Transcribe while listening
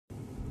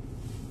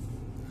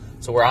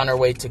So we're on our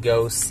way to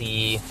go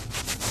see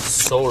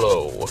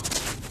Solo, a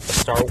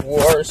Star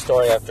Wars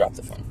story. I've dropped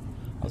the phone.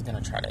 I was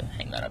going to try to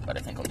hang that up, but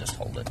I think I'll just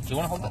hold it. Do you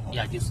want to hold it?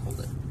 Yeah, just hold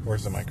it.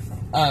 Where's the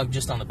microphone?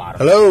 Just on the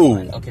bottom. Hello!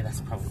 Okay, that's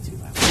probably too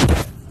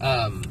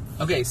loud.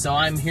 Okay, so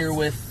I'm here.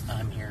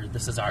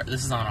 This is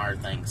on our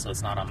thing, so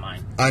it's not on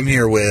mine. I'm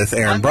here with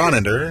Aaron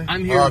Bronender.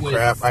 I'm here with...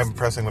 crap, I'm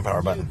pressing the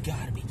power button. You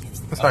gotta be kidding me.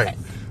 Sorry. Okay.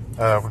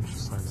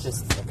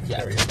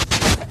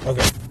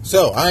 Okay,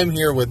 so I'm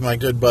here with my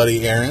good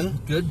buddy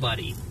Aaron. Good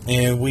buddy.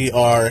 And we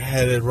are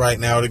headed right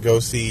now to go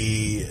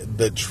see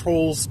the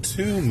Trolls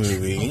 2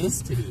 movie.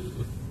 Trolls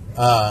 2.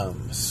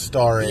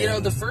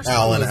 Starring the first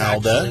Alan one was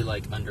Alda.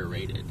 actually,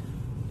 underrated.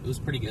 It was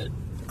pretty good.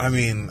 I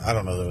mean, I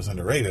don't know that it was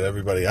underrated.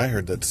 Everybody I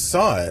heard that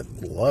saw it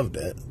loved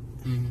it.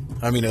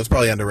 Mm-hmm. I mean, it was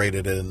probably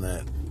underrated in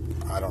that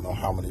I don't know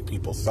how many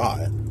people saw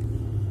it.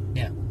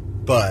 Yeah.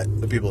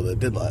 But the people that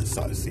did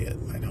see it,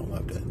 I know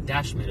loved it.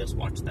 Dash made us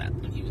watch that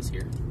when he was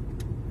here.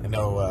 I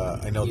know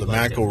the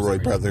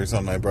McElroy brothers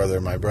on My Brother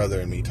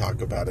and Me talk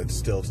about it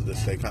still to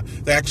this day.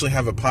 They actually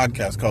have a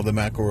podcast called The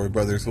McElroy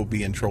Brothers Will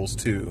Be in Trolls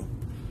 2.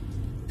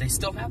 They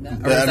still have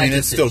that?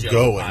 It's still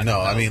going.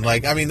 No, they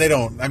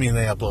don't. I mean,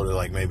 they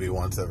upload it maybe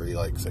once every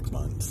 6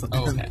 months.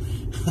 Oh, okay.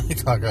 They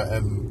talk,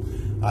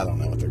 and I don't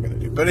know what they're going to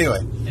do. But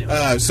anyway.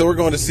 So we're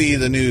going to see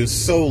the new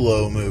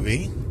Solo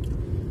movie.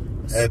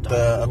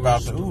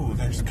 Ooh,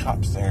 there's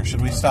cops there. Should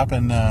we stop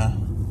and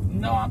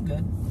No, I'm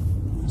good.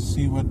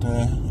 see what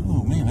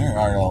oh man, there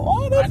are a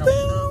lot of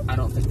them. I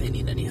don't think they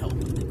need any help. I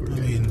think we're good.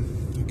 I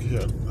mean, you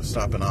could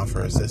stop and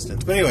offer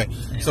assistance. But anyway,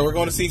 so we're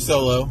going to see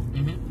Solo,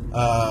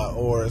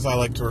 or as I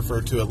like to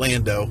refer to it,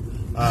 Lando.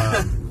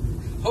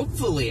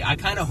 Hopefully, I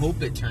kind of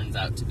hope it turns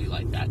out to be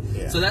like that.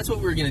 Yeah. So that's what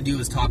we're going to do,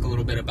 is talk a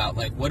little bit about,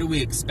 what do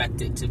we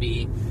expect it to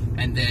be,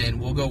 and then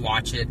we'll go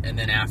watch it, and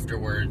then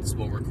afterwards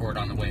we'll record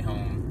on the way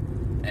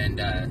home and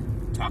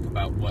talk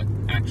about what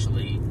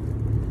actually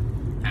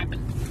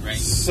happened, right?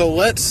 So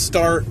let's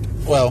start.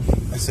 Well,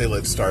 I say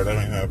let's start. I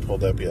don't even have it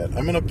pulled up yet.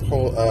 I'm going to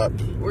pull up.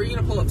 Or are you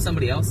going to pull up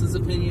somebody else's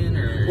opinion?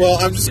 Or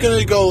Well, I'm just going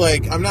to go,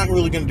 I'm not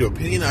really going to do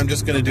opinion. I'm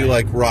just going to do,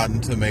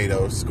 Rotten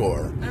Tomatoes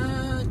score.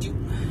 Do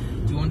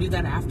you want to do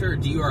that after, or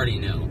do you already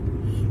know?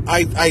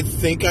 I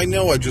think I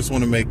know. I just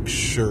want to make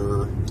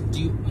sure.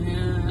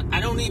 I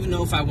don't even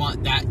know if I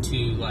want that to,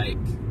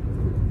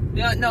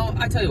 Yeah, no,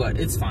 I tell you what,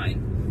 it's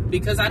fine.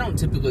 Because I don't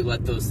typically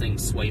let those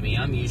things sway me.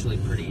 I'm usually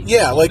pretty...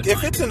 Yeah,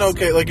 if it's an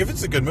okay... if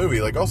it's a good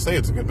movie, I'll say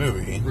it's a good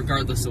movie.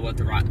 Regardless of what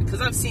the Rotten...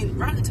 Because I've seen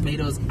Rotten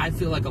Tomatoes, I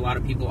feel like a lot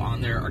of people on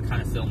there are kind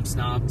of film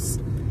snobs.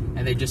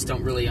 And they just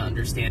don't really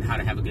understand how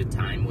to have a good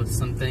time with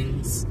some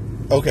things.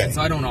 Okay. And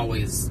so I don't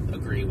always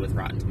agree with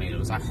Rotten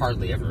Tomatoes. I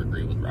hardly ever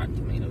agree with Rotten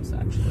Tomatoes,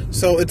 actually.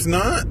 So it's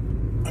not...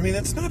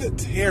 it's not a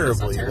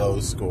terribly low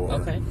score.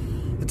 Okay.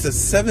 It's a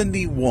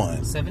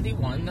 71.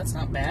 71, that's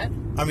not bad.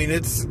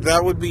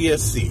 That would be a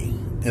C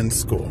in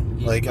school.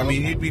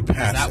 You'd be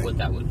passing.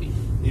 That would be.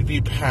 You'd be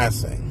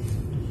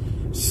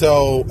passing.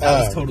 So...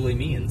 That was totally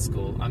me in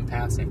school. I'm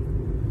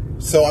passing.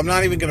 So I'm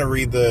not even going to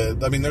read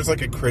there's a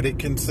critic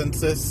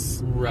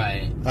consensus.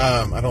 Right.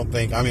 I don't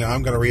think... I'm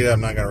going to read it.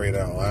 I'm not going to read it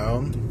out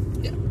loud.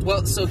 Yeah.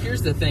 Well, so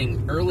here's the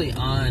thing. Early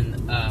on,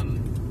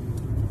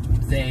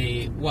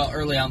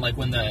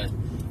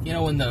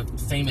 when the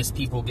famous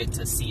people get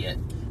to see it,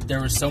 there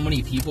were so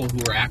many people who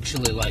were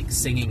actually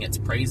singing its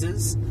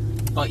praises.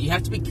 But you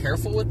have to be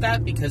careful with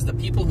that, because the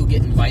people who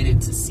get invited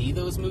to see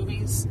those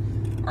movies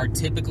are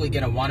typically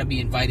going to want to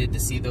be invited to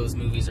see those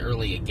movies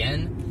early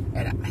again.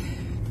 And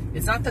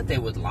it's not that they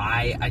would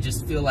lie. I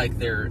just feel like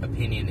their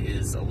opinion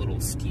is a little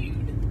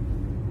skewed.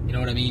 You know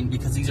what I mean?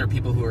 Because these are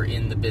people who are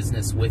in the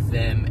business with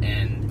them,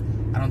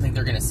 and I don't think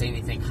they're going to say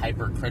anything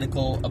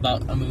hypercritical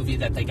about a movie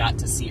that they got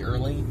to see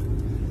early.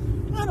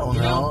 I don't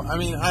know. I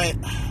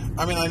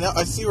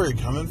see where you're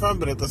coming from,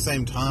 but at the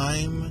same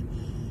time,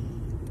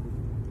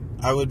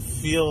 I would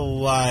feel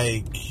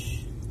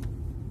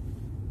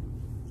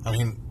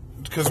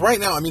because right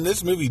now,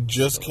 this movie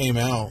just came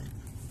out.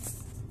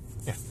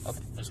 Yeah, okay,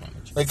 just want to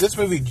mention. This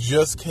movie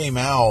just came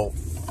out,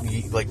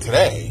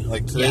 today.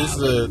 Today's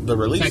the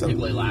release.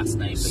 Technically last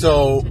night.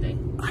 So, today.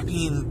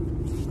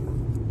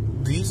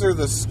 These are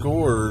the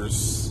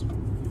scores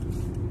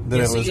that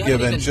it was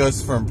given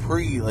just from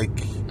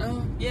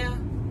Oh, yeah.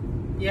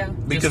 Yeah.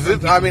 Because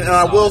I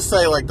will say,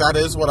 that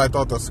is what I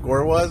thought the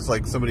score was.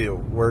 Somebody at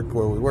work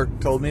where we work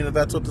told me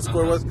that's what the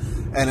score was.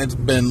 And it's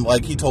been,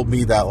 he told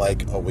me that,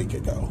 a week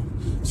ago.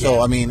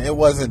 So, it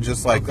wasn't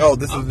just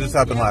this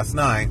happened last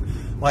night.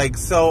 I think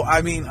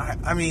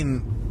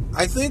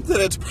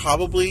that it's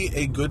probably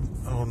a good...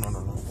 Oh,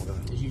 no.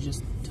 Did you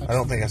just touch I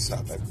don't think I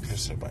stopped. I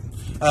pushed the button.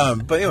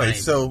 But anyway,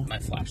 My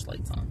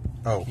flashlight's on.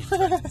 Oh.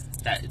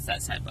 It's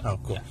that side button. Oh,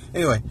 cool. Yeah.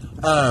 Anyway,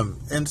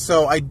 and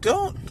so I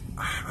don't...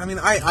 I don't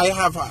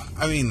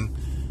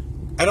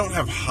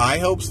have high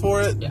hopes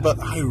for it, but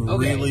I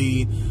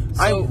really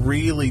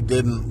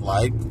didn't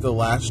like The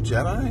Last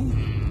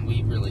Jedi.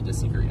 We really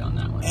disagree on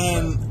that one.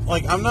 And,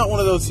 I'm not one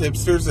of those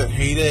hipsters that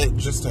hate it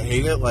just to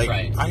hate it.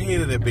 Right. I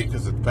hated it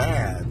because it's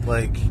bad.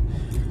 I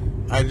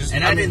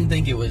didn't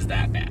think it was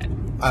that bad.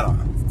 I don't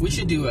know. We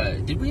should do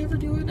did we ever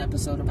do an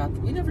episode about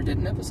that? We never did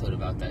an episode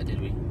about that, did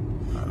we?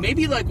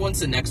 Maybe, like, once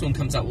the next one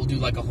comes out, we'll do,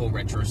 like, a whole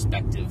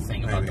retrospective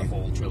thing about the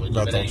whole trilogy.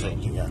 About the whole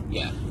trilogy,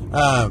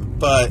 yeah.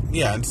 But,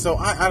 yeah, and so,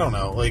 I don't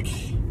know, like...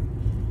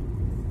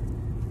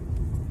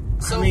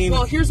 So,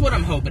 well, here's what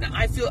I'm hoping.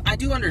 I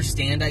do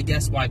understand, I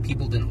guess, why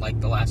people didn't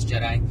like The Last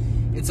Jedi.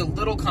 It's a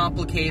little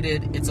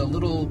complicated.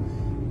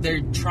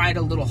 They tried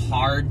a little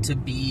hard to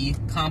be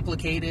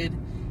complicated.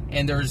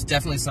 And there's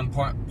definitely some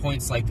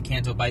points like the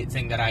Canto Bight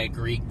thing that I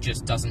agree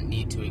just doesn't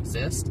need to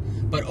exist.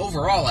 But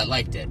overall, I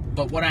liked it.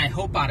 But what I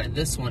hope out of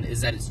this one is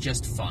that it's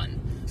just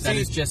fun. That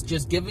it's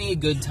just give me a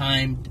good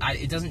time.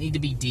 It doesn't need to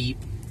be deep.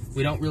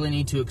 We don't really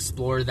need to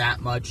explore that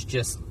much.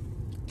 Just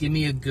give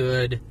me a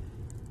good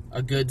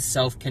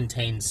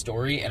self-contained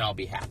story, and I'll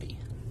be happy.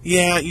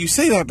 Yeah, you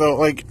say that, though.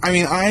 Like, I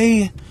mean,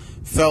 I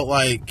felt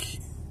like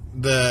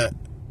the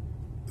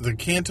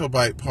Canto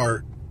Bight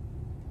part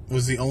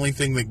was the only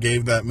thing that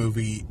gave that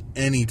movie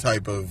any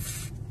type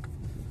of,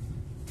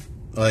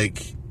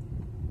 like...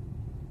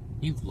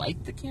 You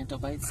liked the Canto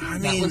Bight scene? I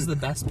mean, that was the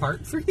best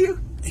part for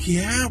you?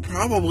 Yeah,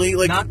 probably.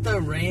 Like, not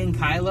the Rey and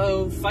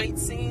Kylo fight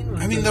scene?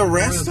 I mean, the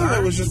rest of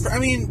it was just... I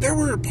mean, there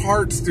were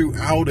parts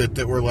throughout it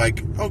that were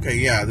like, okay,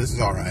 yeah, this is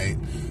alright.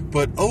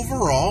 But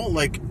overall,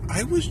 like,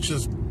 I was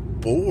just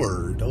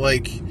bored.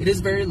 Like... It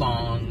is very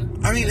long.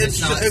 I mean, it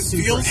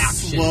feels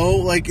slow.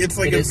 Like, it's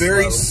like a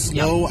very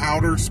slow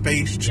outer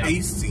space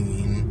chase scene.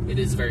 It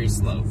is very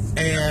slow.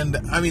 And,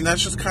 I mean,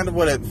 that's just kind of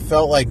what it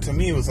felt like to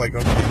me. It was like,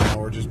 okay, now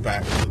we're just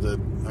back to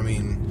the... I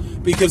mean,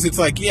 because it's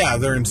like, yeah,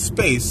 they're in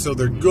space, so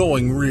they're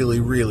going really,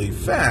 really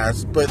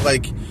fast, but,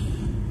 like...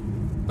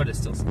 But it's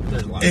still...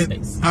 There's a lot of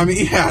space. I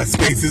mean, yeah,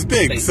 space is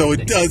big, so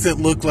it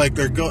doesn't look like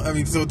they're going... I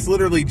mean, so it's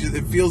literally just...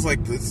 It feels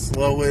like the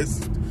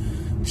slowest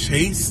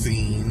chase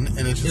scene,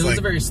 and it's just It was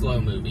a very slow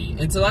movie.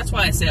 And so that's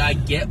why I say I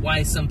get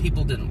why some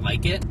people didn't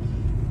like it,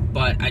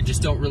 but I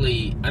just don't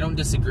really... I don't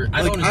disagree.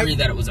 I don't agree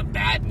that it was a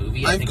bad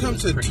movie. I've come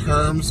to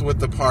terms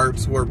with the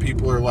parts where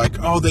people are like,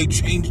 oh, they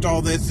changed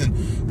all this,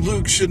 and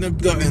Luke shouldn't have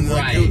done... And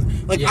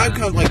I've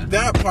come... Like,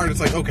 that part, it's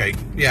like, okay,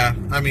 yeah,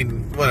 I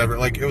mean, whatever.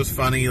 Like, it was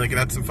funny. Like, it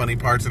had some funny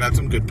parts. It had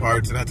some good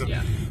parts. It had some...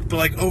 Yeah. But,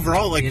 like,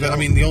 overall, like, I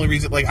mean, the only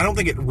reason... Like, I don't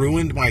think it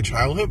ruined my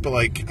childhood, but,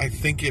 like, I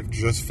think it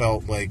just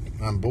felt like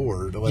I'm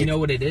bored. Like, you know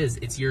what it is?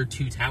 It's your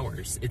Two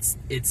Towers.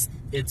 It's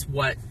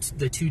what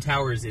the Two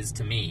Towers is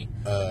to me.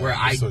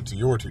 So it's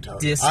your Two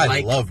Towers. I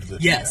loved the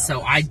Two Towers.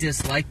 So I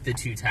disliked the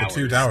Two Towers.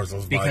 The Two Towers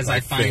was because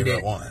my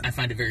favorite one. I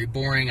find it very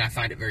boring. I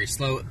find it very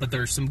slow. But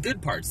there's some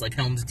good parts, like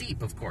Helm's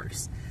Deep, of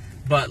course.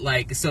 But,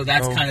 like, so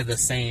that's kind of the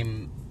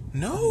same...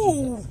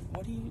 No!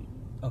 What do you...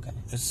 Okay.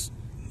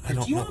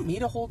 Do you want me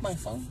to hold my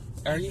phone?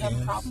 Are you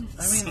having problems?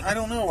 I mean, I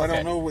don't know. I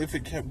don't know if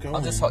it kept going.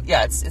 I'll just hold...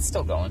 Yeah, it's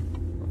still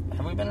going.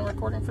 Have we been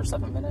recording for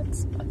 7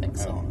 minutes? I think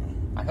so. I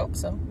don't know. I hope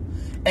so.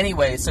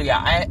 Anyway, so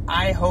yeah,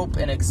 I hope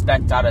and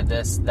expect out of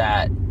this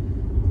that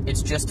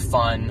it's just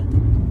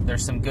fun.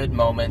 There's some good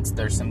moments.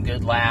 There's some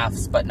good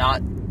laughs, but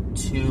not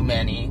too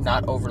many,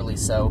 not overly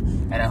so.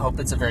 And I hope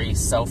it's a very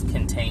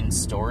self-contained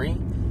story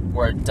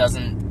where it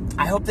doesn't...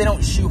 I hope they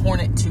don't shoehorn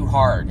it too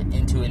hard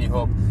into A New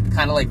Hope,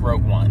 kind of like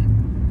Rogue One.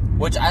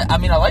 Which, I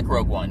mean, I like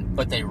Rogue One,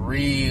 but they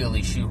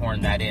really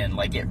shoehorned that in.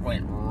 Like, it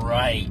went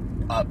right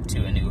up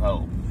to A New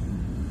Hope.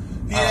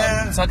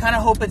 Yeah. So I kind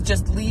of hope it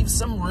just leaves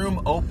some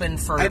room open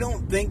for I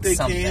don't think they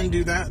something. Can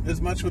do that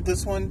as much with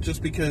this one,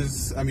 just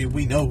because, I mean,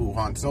 we know who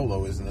Han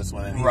Solo is in this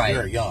one, and he's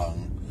very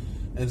young.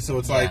 And so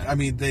it's like, I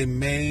mean, they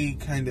may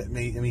kind of,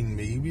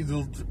 maybe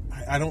they'll,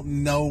 I don't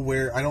know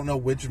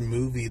which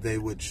movie they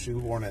would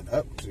shoehorn it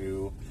up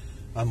to,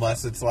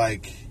 unless it's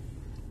like...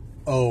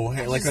 Oh,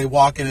 hey, like they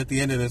walk in at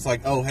the end and it's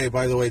like, oh, hey,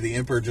 by the way, the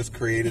Emperor just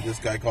created this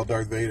guy called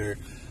Darth Vader.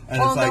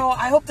 And it's like, no,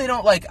 I hope they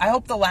don't, like, I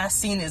hope the last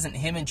scene isn't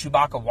him and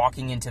Chewbacca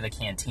walking into the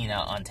cantina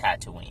on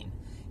Tatooine.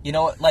 You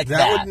know, like that.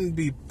 That wouldn't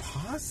be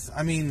possible.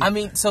 I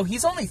mean, so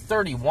he's only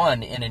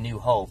 31 in A New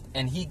Hope,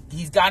 and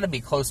he's got to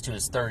be close to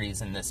his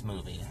 30s in this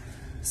movie.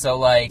 So,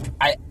 like,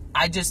 I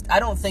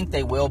don't think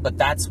they will, but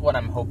that's what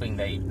I'm hoping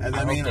they.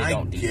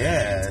 I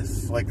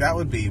guess like that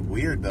would be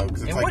weird though,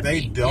 because it's like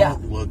they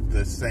don't look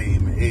the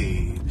same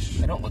age.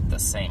 They don't look the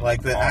same.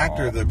 Like the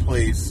actor that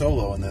plays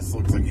Solo in this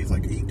looks like he's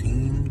like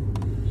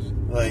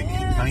 18, like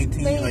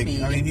 19. Maybe.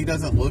 Like, I mean, he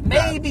doesn't look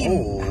that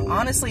old.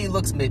 Honestly, he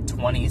looks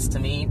mid-20s to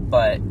me,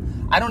 but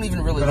I don't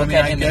even really look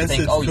at him and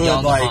think, oh,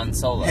 young Han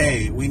Solo.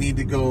 Hey, we need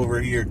to go over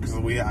here because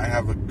I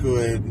have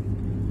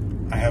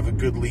a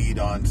good lead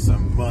on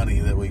some money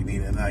that we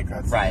need, and I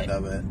got the end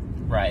of it.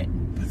 Right.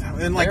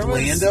 And like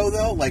Lando,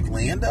 though? Like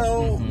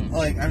Lando? Mm-hmm.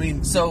 Like, I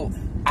mean... So,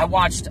 I've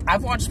watched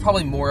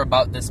probably more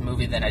about this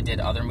movie than I did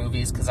other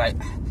movies, because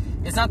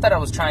it's not that I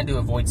was trying to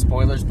avoid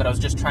spoilers, but I was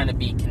just trying to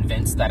be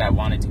convinced that I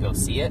wanted to go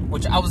see it,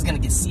 which I was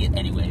going to see it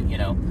anyway, you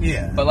know?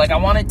 Yeah. But, like, I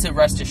wanted to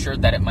rest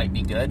assured that it might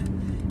be good.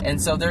 And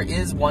so there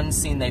is one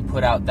scene they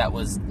put out that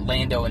was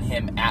Lando and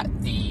him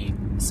at the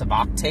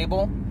sabacc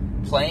table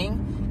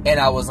playing. And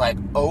I was like,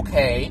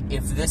 okay,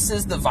 if this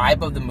is the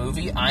vibe of the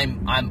movie,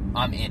 I'm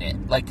in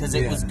it. Like, because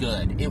it was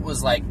good. It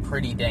was, like,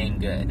 pretty dang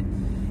good.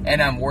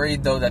 And I'm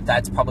worried, though, that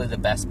that's probably the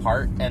best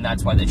part, and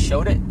that's why they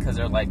showed it, because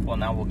they're like, well,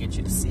 now we'll get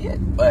you to see it.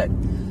 But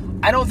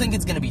I don't think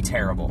it's going to be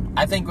terrible.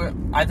 I think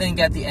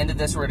at the end of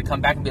this, we're going to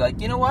come back and be like,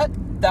 you know what?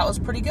 That was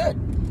pretty good.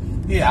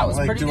 Yeah, that was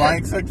pretty good. Do I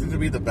expect it to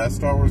be the best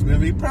Star Wars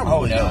movie?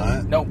 Probably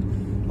not. Nope.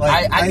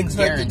 Like, I can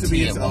expect it to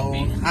be its guarantee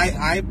it own. won't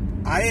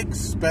be. I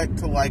expect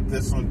to like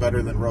this one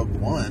better than Rogue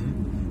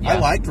One. Yeah. I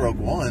liked Rogue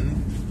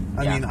One.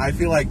 I mean, I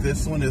feel like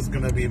this one is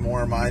going to be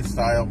more my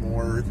style,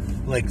 more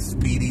like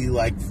speedy,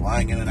 like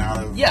flying in and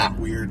out of like,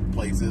 weird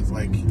places.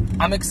 Like,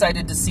 I'm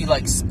excited to see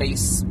like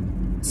space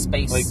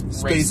like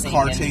space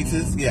car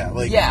chases.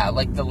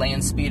 Like the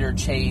land speeder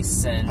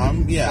chase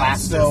and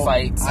blaster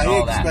fights and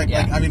all that.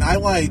 Yeah. Like, I mean, I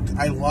liked.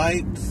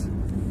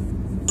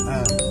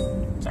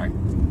 Sorry,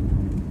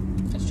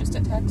 it's just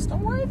a text.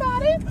 Don't worry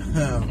about it.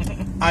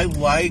 I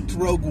liked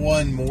Rogue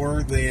One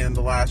more than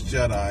The Last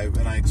Jedi,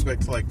 and I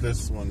expect to like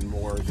this one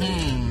more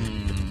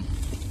than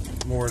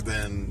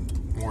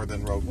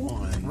Rogue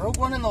One. Rogue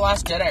One and The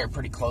Last Jedi are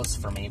pretty close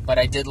for me, but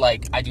I do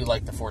like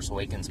The Force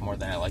Awakens more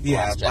than I like The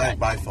Last Jedi.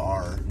 by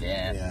far.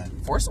 Yeah.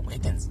 Force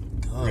Awakens,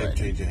 good.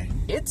 JJ.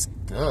 It's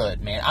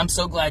good, man. I'm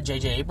so glad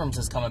J.J. Abrams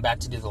is coming back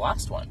to do the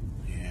last one.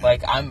 Yeah.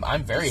 Like,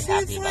 I'm very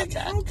happy about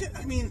that. Okay,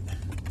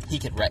 he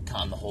could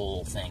retcon the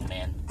whole thing,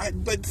 man.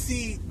 But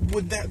see,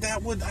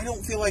 I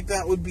don't feel like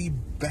that would be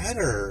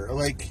better.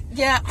 Like,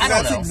 yeah, I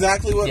don't know. That's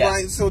exactly what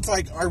Ryan. So it's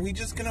like, are we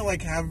just gonna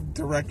like have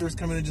directors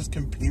come in and just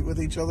compete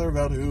with each other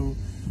about who?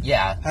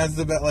 Yeah. Has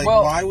the best? Like,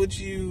 why would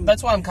you?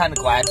 That's why I'm kind of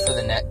glad for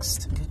the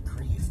next. Good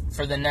grief.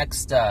 For the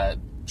next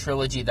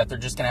trilogy, that they're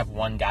just gonna have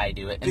one guy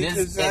do it, and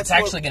it's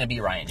actually gonna be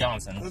Rian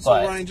Johnson. That's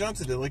what Rian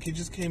Johnson did. Like, he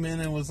just came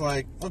in and was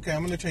like, "Okay,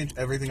 I'm gonna change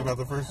everything about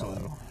the first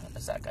one."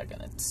 Is that guy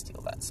gonna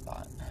steal that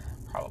spot?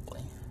 Probably.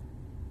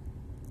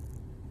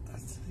 I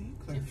think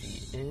if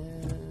he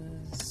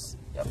is,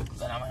 yep.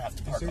 Then I'm gonna have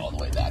to park all the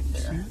way back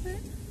there.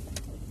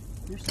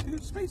 There's 2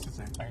 spaces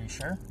there. Are you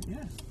sure?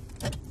 Yeah.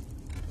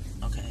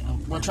 Okay.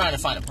 We're trying to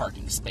find a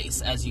parking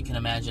space, as you can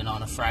imagine,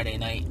 on a Friday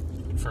night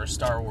for a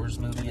Star Wars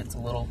movie. It's a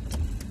little.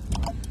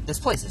 This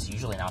place is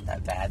usually not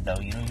that bad, though.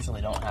 You usually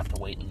don't have to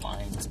wait in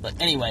lines. But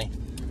anyway,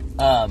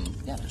 yeah,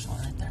 there's one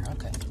right there.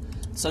 Okay.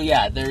 So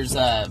yeah, there's.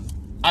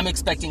 I'm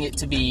expecting it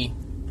to be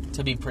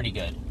pretty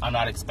good. I'm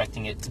not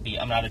expecting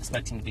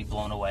to be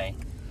blown away.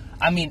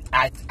 I mean,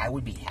 I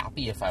would be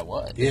happy if I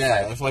would.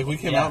 Yeah, if like we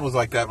came out and was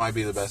like, that might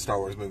be the best Star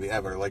Wars movie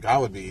ever. Like, I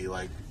would be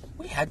like.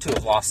 We had to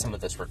have lost some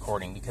of this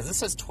recording because this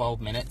says 12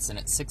 minutes and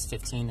it's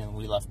 6:15 and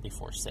we left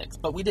before 6.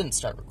 But we didn't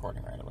start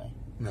recording right away.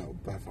 No,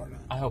 by far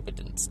not. I hope it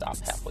didn't stop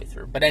halfway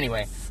through. But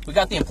anyway, we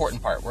got the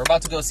important part. We're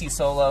about to go see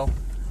Solo,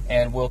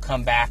 and we'll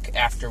come back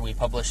after we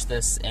publish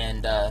this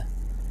and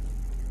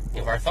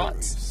give our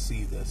thoughts.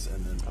 See this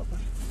and then publish.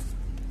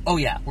 Oh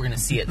yeah, we're gonna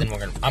see it. Then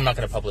I'm not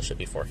gonna publish it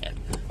beforehand.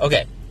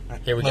 Okay,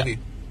 here we go. You.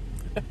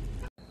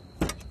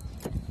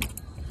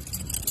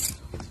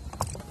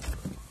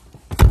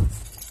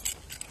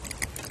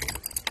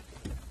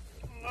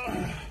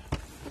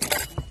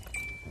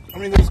 I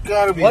mean, there's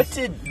gotta be. What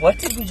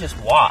did we just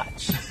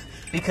watch?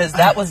 Because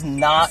that was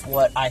not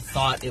what I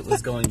thought it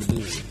was going to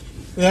be.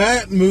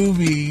 That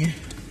movie.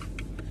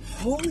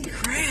 Holy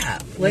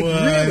crap! Like,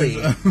 was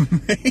really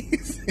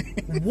amazing.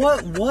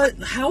 What?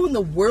 How in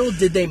the world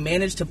did they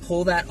manage to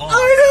pull that off?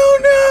 I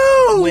don't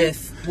know.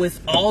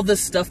 With all the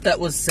stuff that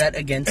was set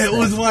against it, them.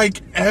 was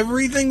like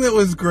everything that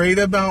was great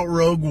about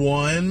Rogue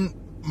One,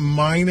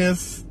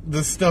 minus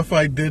the stuff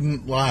I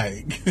didn't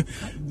like,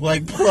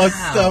 like plus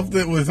stuff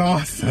that was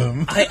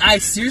awesome. I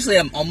seriously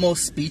am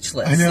almost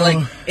speechless. I know.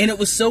 Like, and it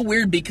was so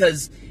weird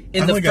because.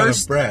 In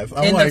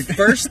the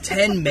first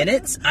 10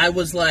 minutes, I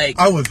was like...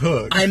 I was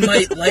hooked. I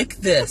might like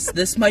this.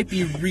 This might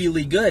be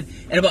really good.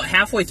 And about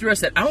halfway through, I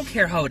said, I don't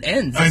care how it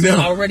ends. This has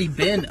already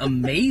been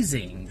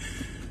amazing.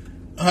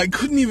 I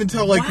couldn't even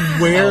tell,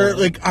 where...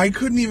 Like, I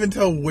couldn't even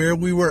tell where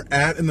we were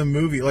at in the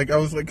movie. Like, I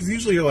was like... Because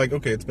usually you're like,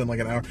 okay, it's been like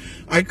an hour.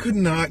 I could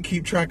not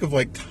keep track of,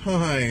 like,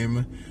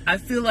 time. I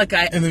feel like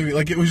And then,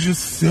 like, it was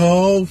just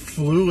so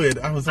fluid.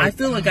 I was like... I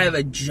feel like I have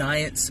a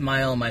giant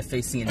smile on my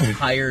face the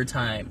entire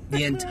time.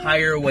 The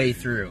entire way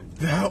through.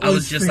 I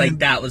was just like,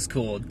 that was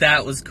cool.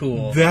 That was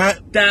cool. That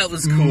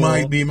was cool.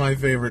 Might be my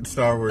favorite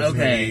Star Wars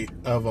movie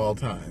of all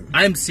time.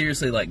 I'm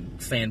seriously, like,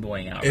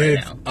 fanboying out right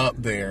now. It's up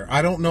there.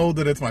 I don't know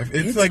that it's my...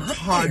 It's like,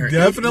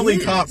 definitely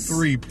top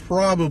 3,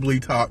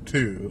 probably top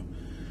 2.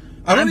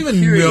 I don't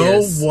even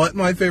know what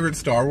my favorite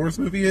Star Wars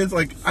movie is.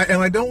 Like,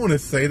 and I don't want to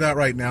say that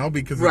right now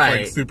because it's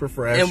like super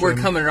fresh. And we're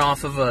coming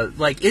off of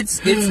it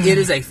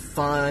is a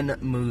fun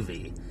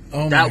movie.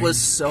 Oh that was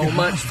so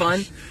much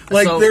fun.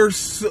 Like,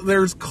 there's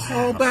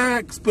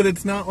callbacks, but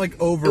it's not like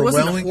overwhelming.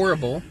 It wasn't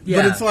horrible.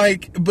 Yeah.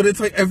 But it's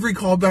like every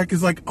callback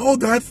is like, oh,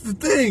 that's the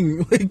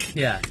thing. Like,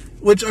 yeah.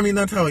 Which, I mean,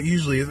 that's how it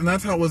usually is, and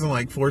that's how it was in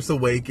like Force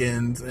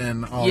Awakens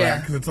and all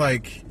that. Because it's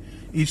like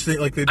each thing,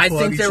 like I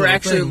think they were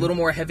actually a little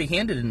more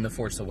heavy-handed in the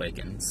Force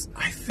Awakens.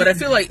 But I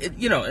feel like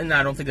and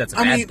I don't think that's a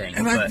bad thing.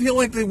 And I feel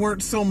like they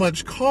weren't so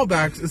much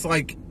callbacks. It's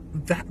like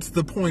that's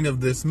the point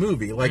of this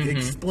movie, like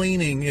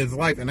explaining his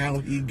life and how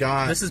he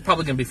got. This is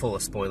probably going to be full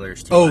of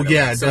spoilers too. Oh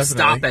yeah, so definitely.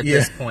 stop at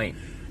this point.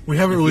 We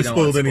haven't really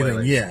spoiled anything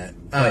spoilers. yet,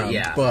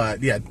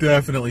 but yeah,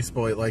 definitely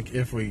spoil. Like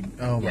if we,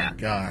 oh my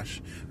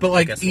gosh, but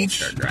like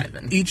each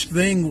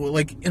thing,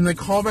 like in the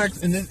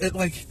callbacks, and it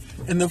like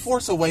in the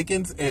Force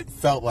Awakens, it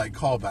felt like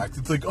callbacks.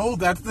 It's like, oh,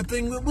 that's the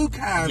thing that Luke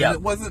had, and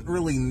it wasn't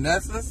really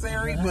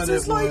necessary, but it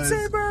was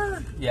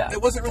lightsaber. Yeah,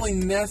 it wasn't really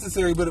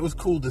necessary, but it was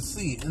cool to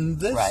see. And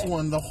this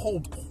one, the whole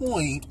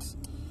point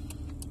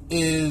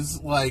is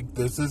like,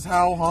 this is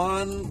how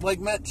Han like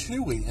met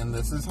Chewie, and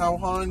this is how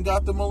Han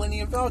got the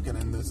Millennium Falcon,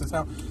 and this is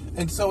how,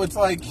 and so it's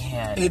like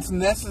it's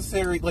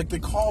necessary. Like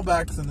the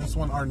callbacks in this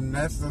one are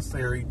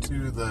necessary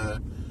to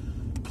the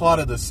plot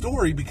of the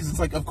story, because it's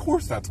like, of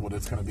course that's what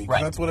it's going to be.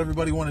 Because that's what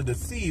everybody wanted to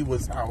see,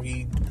 was how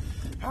he,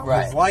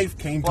 his life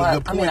came to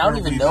the point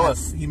where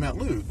he met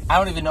Luke. I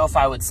don't even know if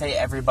I would say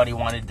everybody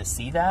wanted to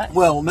see that.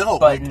 Well, no,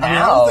 but like, I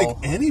don't think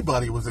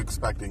anybody was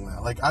expecting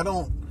that. Like I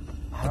don't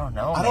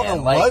know. I don't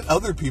know what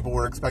other people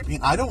were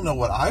expecting. I don't know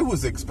what I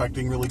was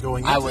expecting really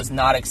going into it. I was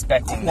not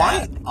expecting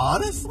that.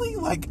 Honestly,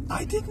 like,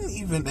 I didn't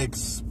even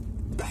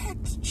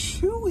expect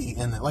Chewie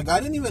in it. Like, I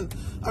didn't even...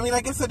 I mean,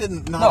 I guess I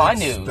didn't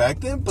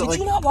expect him, but Did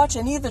you not watch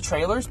any of the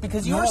trailers?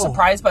 Because you were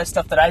surprised by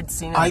stuff that I'd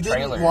seen in the trailers.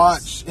 I didn't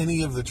watch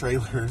any of the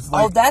trailers.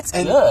 Like, that's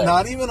and good.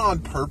 Not even on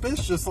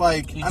purpose, just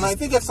like... I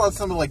think I saw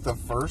some of, like, the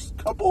first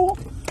couple,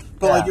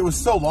 but, like, it was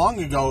so long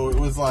ago, it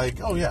was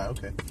like, oh, yeah,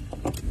 okay.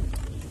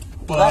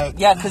 But,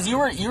 because you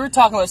were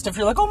talking about stuff.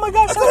 You're like, oh my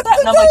gosh, how's that?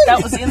 And I'm like,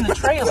 that was in the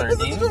trailer,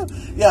 dude.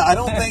 Yeah, I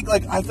don't think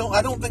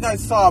I don't think I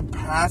saw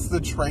past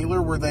the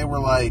trailer where they were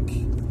like,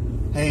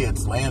 hey,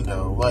 it's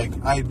Lando. Like,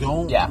 I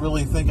don't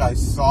really think I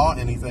saw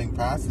anything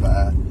past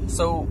that.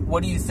 So,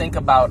 what do you think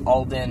about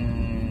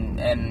Alden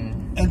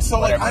and so,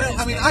 like, I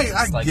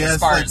guess, as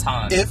far like, as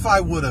Han, if I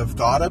would have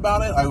thought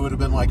about it, I would have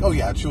been like, oh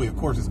yeah, Chewie, of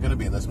course, is going to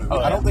be in this movie.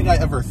 I don't think I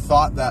ever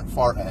thought that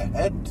far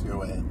ahead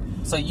to it.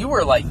 So you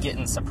were like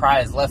getting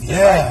surprised left and right.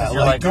 Yeah,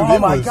 You're like, dude, oh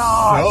my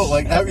gosh. So,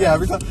 like,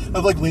 every time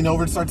I'd like lean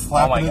over and start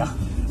slapping oh my God.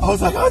 I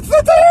was like, oh, it's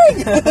the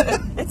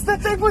thing! It's the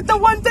thing with the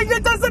one thing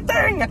that does the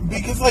thing!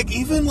 Because, like,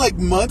 even, like,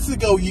 months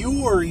ago,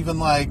 you were even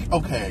like,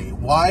 okay,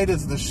 why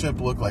does the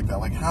ship look like that?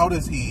 Like, how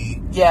does he...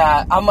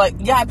 Yeah, I'm like,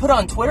 I put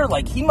on Twitter,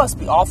 like, he must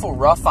be awful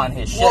rough on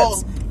his ships.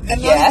 Well, and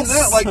not even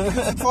that, like,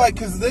 cause it's like,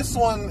 because this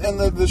one, and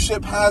the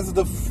ship has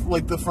the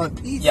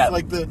front piece,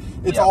 like,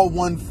 it's all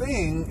one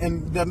thing,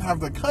 and doesn't have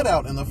the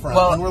cutout in the front,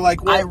 and we're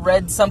like, well... I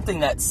read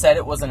something that said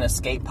it was an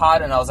escape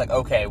pod, and I was like,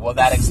 okay, well,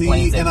 that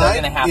explains it. They're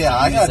going to have to use it.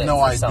 I had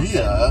no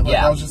idea. Like,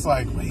 I was just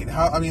like, wait,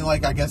 how... I mean,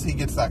 like, I guess he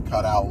gets that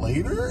cut out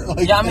later?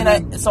 Like, yeah, I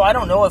mean, so I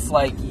don't know if,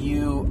 like,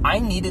 I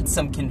needed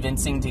some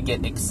convincing to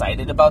get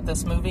excited about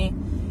this movie,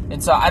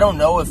 and so I don't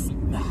know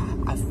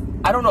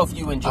if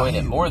you enjoyed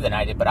it more than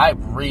I did, but I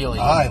really,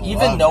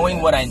 even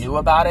knowing what I knew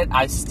about it,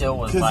 I still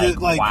was like,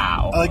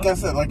 wow. Like I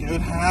said, like,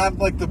 it had,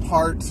 like, the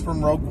parts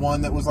from Rogue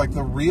One that was, like,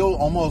 the real,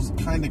 almost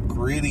kind of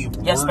gritty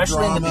war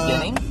especially drama, in the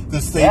beginning.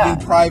 The Saving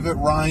Private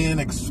Ryan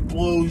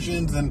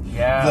explosions, and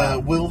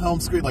the Wilhelm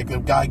scream, like, the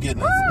guy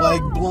getting his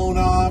leg blown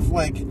off,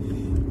 like...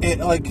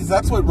 because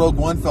that's what Rogue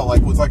One felt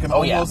like, was like an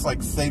almost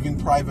like Saving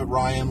Private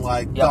Ryan,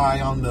 like,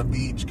 die on the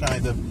beach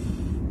kind of.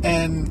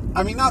 And,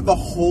 I mean, not the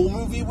whole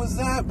movie was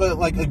that, but,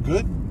 like, a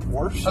good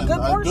portion, a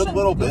good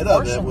little bit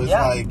of it was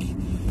like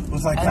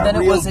and that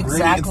real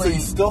gritty. And so you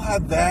still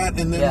had that,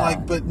 and then,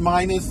 like, but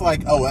minus,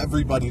 like, oh,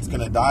 everybody's going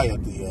to die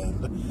at the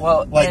end.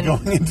 Well, like,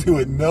 going into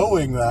it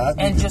knowing that.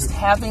 And just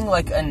having,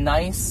 like, a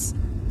nice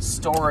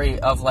story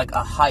of, like,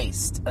 a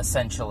heist,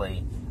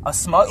 essentially.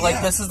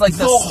 Like, this is, like,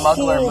 the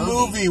smuggler movie. The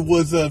whole movie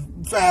was a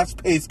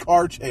fast-paced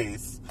car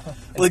chase.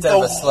 Like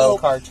the slow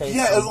car chase.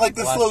 Yeah, it was like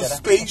the slow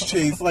space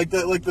chase, like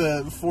the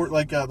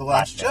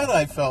Last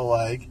Jedi felt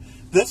like.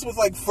 This was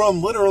like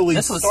from literally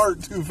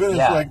start to finish.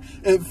 Yeah. Like,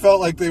 it felt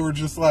like they were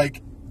just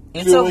like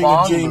doing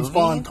a James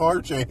Bond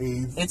car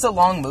chase. It's a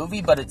long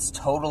movie, but it's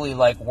totally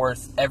like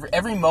worth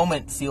every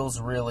moment feels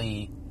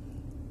really.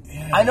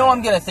 Yeah. I know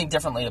I'm gonna think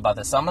differently about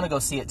this, so I'm gonna go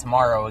see it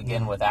tomorrow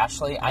again with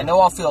Ashley. I know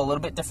I'll feel a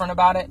little bit different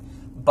about it.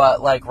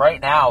 But, like,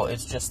 right now,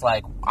 it's just,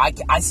 like,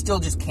 I still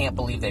just can't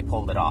believe they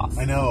pulled it off.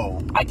 I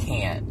know. I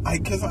can't. And I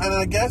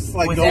guess,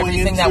 like, with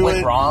everything that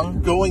went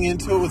wrong, going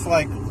into it with,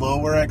 like,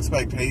 lower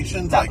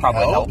expectations, that like,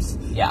 probably helps.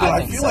 Yeah, but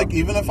I feel like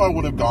even if I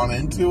would have gone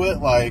into it,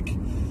 like,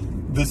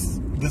 this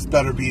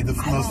better be the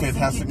most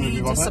fantastic movie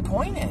of all time.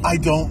 Disappointed. I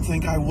don't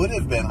think I would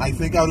have been. I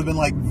think I would have been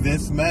like,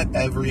 this met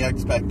every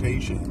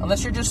expectation.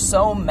 Unless you're just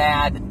so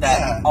mad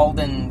that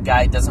Alden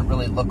guy doesn't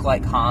really look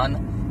like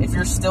Han. If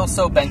you're still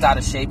so bent out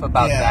of shape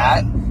about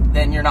that,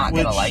 then you're not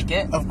going to like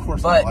it. Of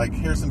course not. Like,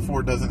 Harrison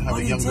Ford doesn't have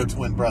a younger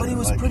twin brother. But he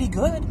was pretty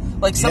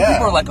good. Like, some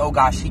people are like, oh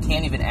gosh, he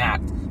can't even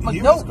act. I'm like,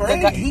 no,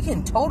 he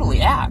can totally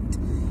act.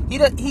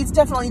 He's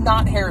definitely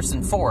not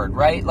Harrison Ford,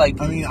 right?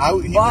 Like, I mean,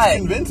 he was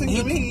convincing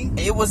to me.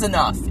 It was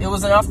enough. It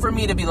was enough for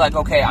me to be like,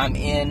 okay, I'm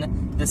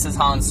in. This is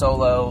Han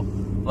Solo.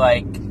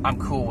 Like, I'm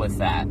cool with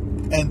that.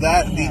 And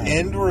the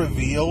end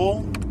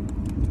reveal,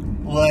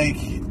 like,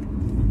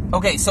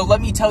 Okay, so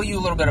let me tell you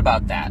a little bit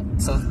about that.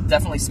 So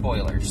definitely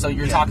spoilers. So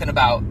you're talking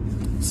about,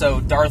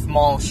 so Darth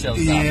Maul shows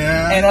up.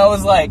 Yeah. And I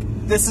was like,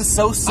 this is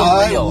so surreal.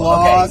 I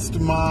lost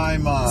my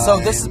mind. So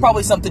this is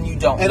probably something you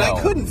don't know. And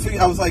I couldn't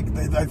figure, I was like,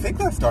 I think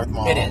that's Darth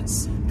Maul. It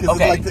is. Because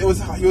like,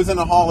 he was in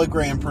a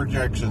hologram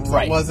projection. So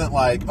right. It wasn't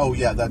like, oh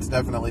yeah, that's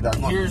definitely Darth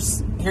Maul.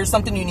 Here's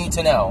something you need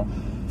to know.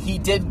 He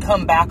did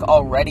come back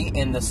already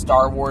in the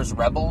Star Wars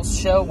Rebels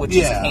show, which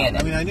is canon.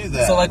 I mean, I knew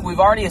that. So, like, we've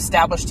already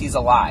established he's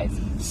alive.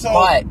 So,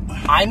 but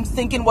I'm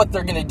thinking what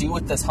they're going to do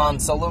with this Han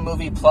Solo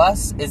movie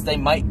plus is they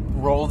might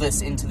roll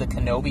this into the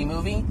Kenobi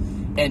movie,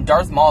 and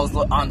Darth Maul is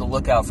on the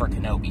lookout for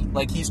Kenobi.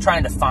 Like, he's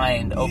trying to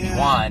find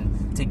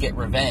Obi-Wan to get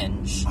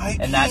revenge,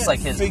 and that's, like,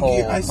 his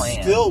whole plan. I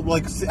still,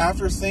 like,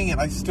 after seeing it,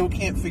 I still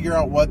can't figure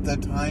out what the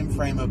time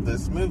frame of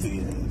this movie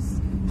is.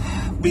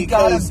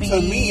 Because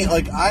to me,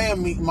 like, my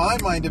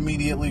mind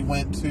immediately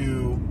went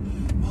to.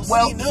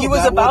 He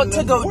was about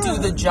to go do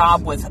the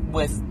job with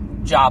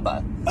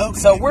Jabba. Okay,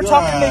 so we're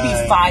talking maybe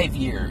 5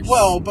 years.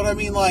 Well, but I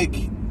mean, like,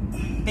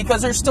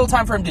 because there's still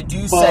time for him to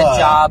do said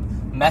job,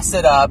 mess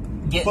it up,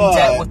 get in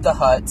debt with the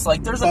Hutts.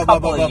 Like, there's a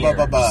couple of years.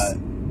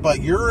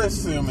 But you're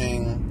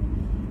assuming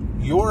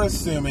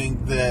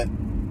that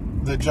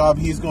the job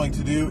he's going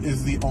to do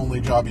is the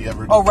only job he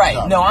ever did. Oh,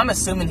 right. No, I'm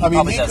assuming he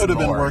probably does more. He could have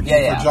been working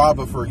for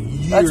Jabba for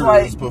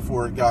years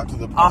before it got to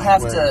the point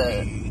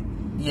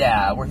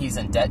where he's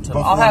in debt to him.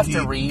 I'll have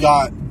to read.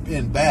 Got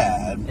in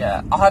bad.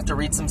 Yeah, I'll have to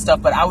read some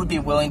stuff, but I would be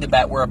willing to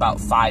bet we're about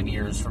 5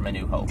 years from A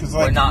New Hope. Like,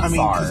 we're not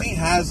far. Because he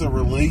has a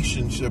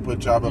relationship with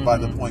Jabba by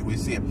the point we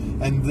see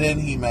him. And then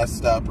he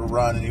messed up a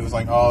run, and he was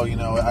like, oh, you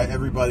know,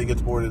 everybody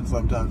gets bored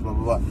sometimes, blah,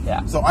 blah, blah.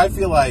 Yeah. So I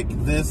feel like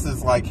this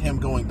is like him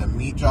going to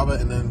meet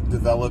Jabba and then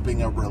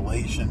developing a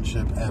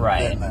relationship, and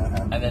then that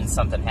happens. And then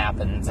something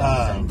happens, and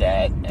he's in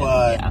debt.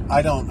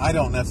 I don't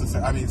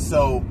necessarily... I mean,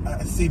 so,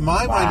 see,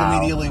 my mind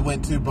immediately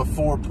went to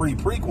before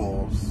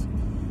prequels.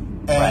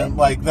 And,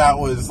 like, that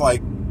was,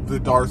 like, the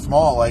Darth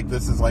Maul. Like,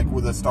 this is, like,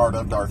 with the start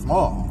of Darth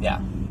Maul. Yeah.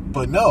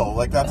 But no,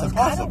 like, that's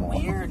impossible. Kind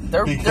of weird.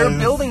 They're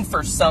building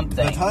for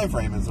something. The time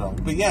frame is wrong.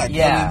 But, I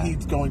mean,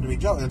 he's going to be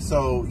Joe. And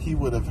so he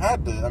would have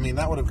had to... I mean,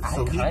 that would have...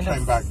 So he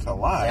came back to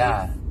life.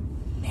 Yeah.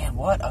 Man,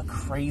 what a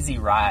crazy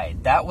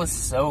ride. That was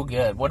so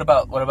good. What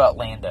about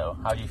Lando?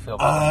 How do you feel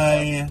about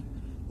Lando? I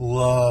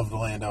loved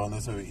Lando in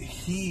this movie.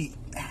 He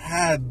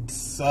had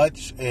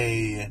such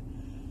a...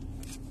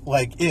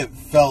 Like, it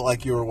felt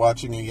like you were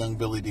watching a young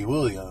Billy D.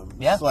 Williams.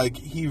 Yeah. Like,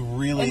 he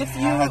really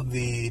had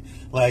the...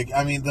 Like,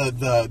 I mean,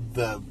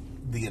 the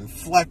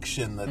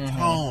inflection, the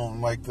tone,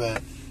 like I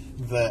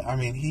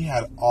mean, he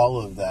had all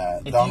of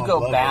that. If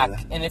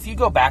you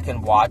go back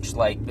and watch,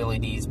 like, Billy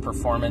D's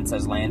performance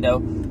as Lando,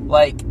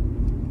 like,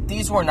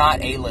 these were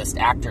not A-list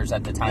actors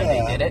at the time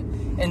they did it.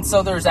 And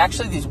so there's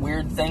actually these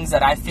weird things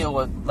that I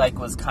feel like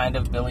was kind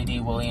of Billy D.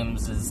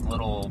 Williams'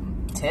 little...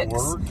 ticks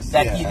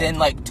that he then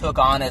like took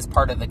on as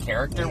part of the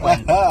character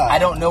when I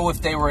don't know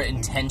if they were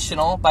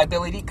intentional by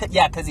Billy D.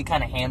 Because he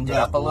kind of hammed it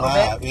up a little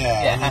bit.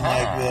 And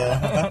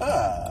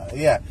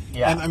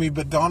I mean,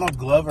 but Donald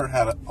Glover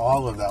had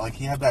all of that. Like,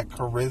 he had that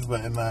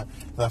charisma and the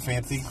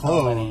fancy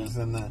clothes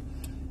and the...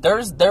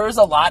 There was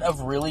a lot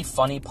of really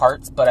funny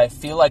parts, but I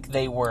feel like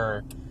they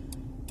were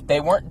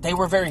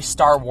very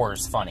Star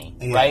Wars funny,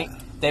 right?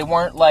 They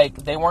weren't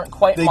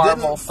quite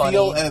Marvel funny.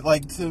 They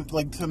didn't feel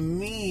to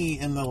me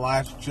in The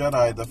Last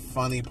Jedi, the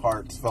funny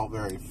parts felt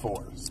very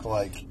forced.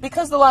 Like,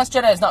 because The Last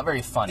Jedi is not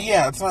very funny.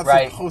 Yeah, it's not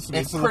supposed to be.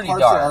 It's so pretty the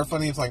parts dark. that are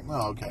funny, it's like,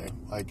 oh, okay.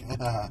 Like,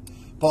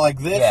 but like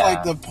this,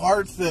 like the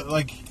parts that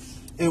like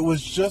it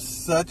was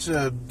just such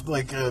a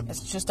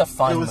it's just a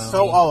fun movie. It was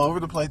so all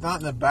over the place,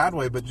 not in a bad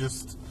way, but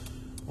just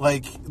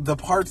like the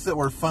parts that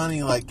were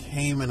funny like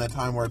came in a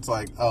time where it's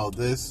like, oh,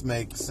 this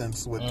makes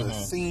sense with the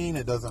scene.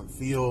 It doesn't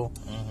feel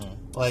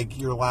like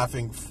you're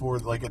laughing for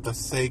like at the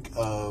sake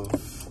of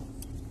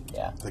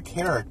the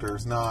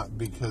characters, not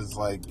because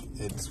like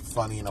it's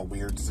funny in a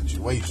weird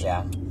situation.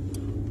 Yeah.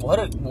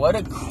 What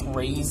a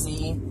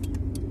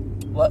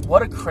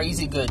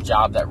crazy good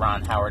job that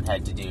Ron Howard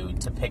had to do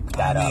to pick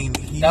that up.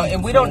 Now,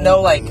 and we don't know,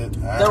 like,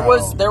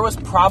 there was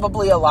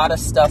probably a lot of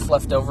stuff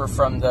left over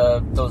from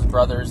those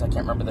brothers. I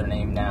can't remember their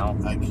name now.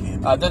 I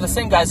can't. They're the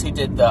same guys who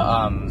did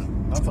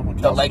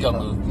the Lego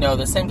movie. No,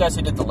 the same guys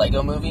who did the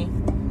Lego movie.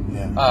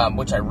 Yeah.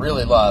 Which I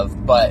really love.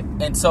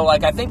 And so,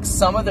 like, I think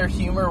some of their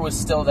humor was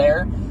still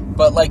there,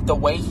 but, like, the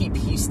way he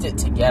pieced it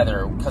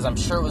together, because I'm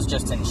sure it was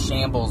just in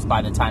shambles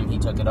by the time he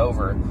took it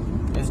over,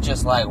 is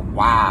just like,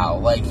 wow.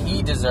 Like,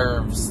 he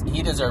deserves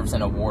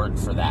an award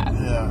for that.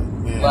 Yeah.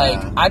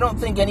 Like, I don't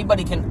think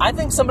anybody can... I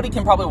think somebody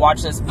can probably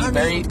watch this, be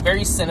very,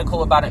 very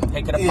cynical about it and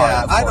pick it apart.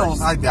 Yeah,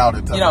 I doubt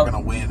it's ever going to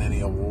win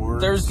any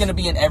awards. There's going to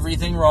be an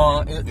everything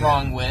wrong with,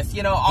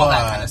 all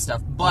that kind of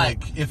stuff. But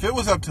like, if it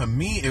was up to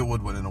me, it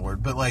would win an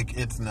award. But like,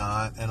 it's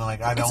not, and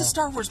like, I don't. It's a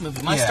Star Wars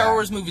movie. My Star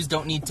Wars movies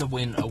don't need to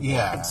win awards.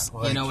 Yeah,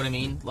 like, you know what I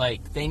mean?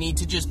 Like, they need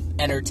to just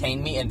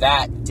entertain me, and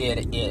that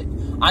did it.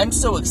 I'm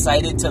so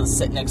excited to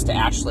sit next to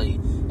Ashley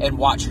and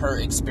watch her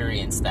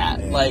experience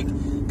that. Yeah. Like,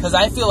 because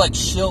I feel like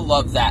she'll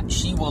love that.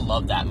 She will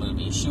love that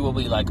movie. She will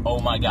be like, oh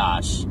my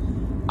gosh.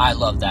 I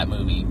love that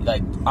movie.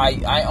 Like,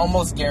 I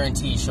almost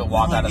guarantee she'll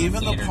walk out of the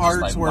even theater the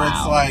parts just like, where wow.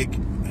 it's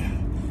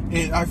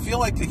like, I feel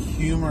like the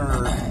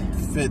humor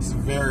fits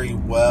very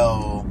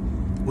well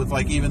with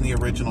like even the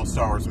original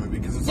Star Wars movie,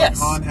 because it's Yes,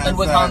 like Han has and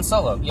with that, Han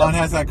Solo, yep. Han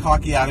has that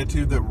cocky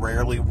attitude that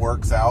rarely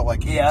works out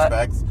like he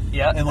expects.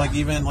 Yeah. And like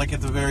even like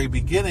at the very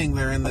beginning,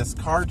 they're in this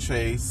car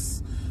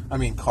chase. I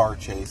mean car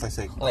chase. I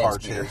say car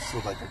chase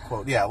with like a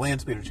quote. Yeah,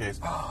 land speeder chase.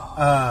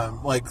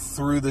 Like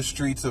through the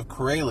streets of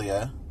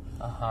Corellia.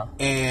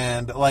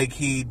 And like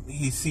he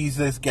sees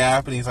this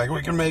gap and he's like,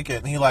 we can make it.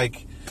 And he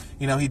like,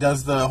 you know, he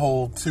does the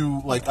whole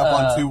up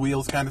on two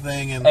wheels kind of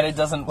thing, and it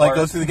doesn't like work.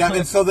 goes through the gap.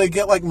 And so they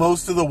get like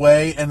most of the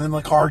way, and then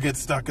the car gets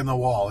stuck in the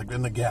wall, like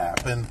in the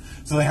gap, and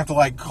so they have to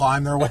like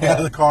climb their way out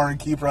of the car and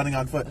keep running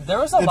on foot. There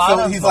was a lot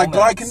of he's moments. like,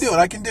 but I can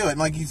do it, and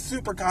like he's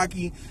super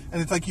cocky,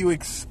 and it's like you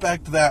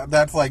expect that.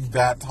 That's like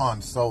that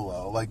Han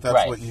Solo, like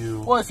that's what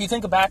you. Well, if you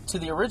think back to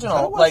the original,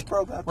 That was like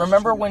Pro-Baptist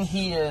remember Church. when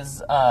he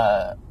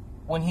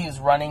is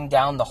running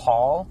down the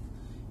hall.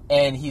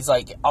 And he's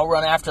like, I'll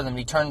run after them. And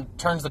he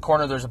turns the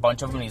corner. There's a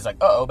bunch of them. And he's like,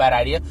 uh-oh, bad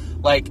idea.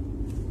 Like,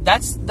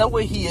 that's the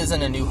way he is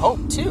in A New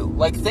Hope, too.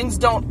 Like, things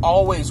don't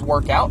always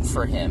work out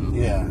for him.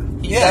 Yeah.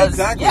 He Yeah, does,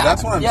 exactly. yeah,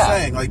 That's what I'm yeah.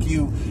 saying. Like,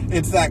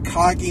 it's that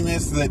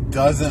cockiness that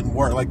doesn't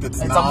work. Like,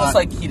 It's almost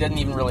like he didn't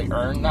even really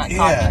earn that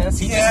cockiness.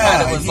 He just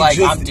kind of was he like,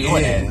 just I'm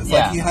doing it. is.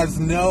 Yeah. Like, he has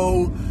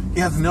no,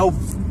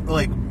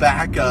 like,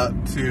 backup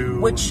to...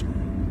 Which,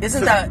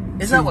 isn't that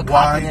what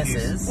why cockiness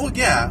he's- is? Well,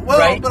 yeah. Well,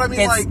 right? but I mean,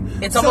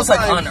 it's almost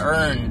like sometimes-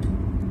 unearned.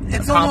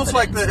 It's almost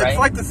like confidence, right? it's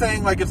like the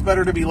saying, like, it's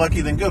better to be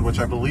lucky than good, which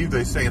I believe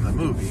they say in the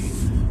movie.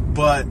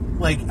 But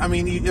like, I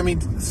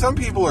mean, some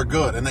people are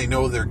good and they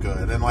know they're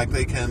good, and like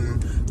they can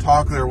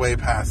talk their way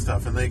past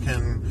stuff, and they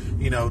can,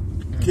 you know,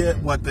 get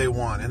what they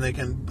want, and they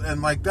can,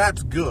 and like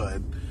that's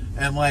good.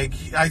 And like,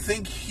 I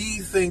think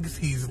he thinks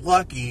he's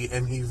lucky,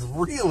 and he's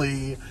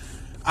really.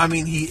 I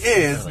mean, he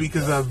is, really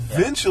because good.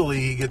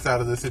 eventually he gets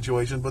out of the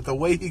situation, but the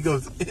way he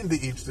goes into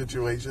each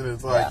situation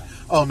is like,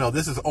 oh no,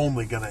 this is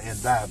only going to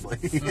end badly.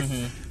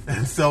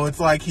 And so it's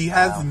like he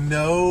has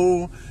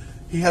no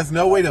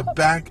way to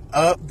back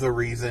up the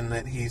reason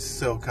that he's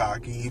so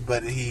cocky,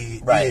 but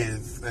he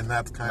is, and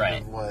that's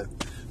kind of what,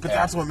 but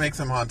that's what makes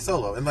him Han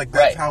Solo. And like,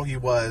 that's how he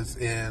was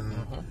in,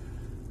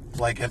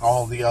 like in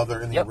all the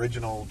other, in the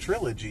original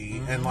trilogy.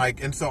 And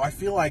like, and so I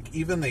feel like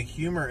even the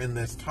humor in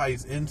this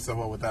ties in so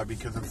well with that,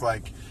 because it's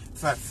like,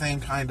 it's that same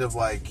kind of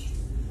like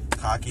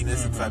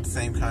cockiness. It's that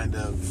same kind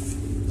of.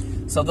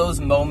 So those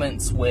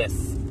moments,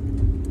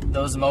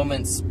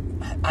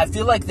 I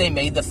feel like they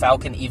made the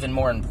Falcon even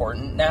more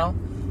important now,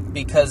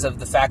 because of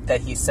the fact that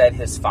he said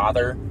his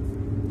father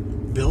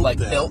built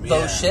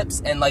those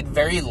ships, and like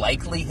very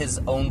likely his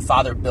own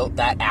father built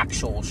that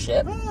actual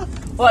ship.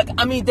 Like,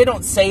 I mean, they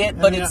don't say it,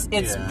 but it's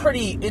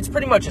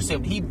pretty much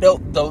assumed he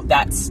built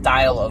that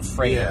style of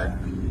freighter.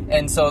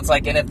 And so it's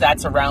like, and if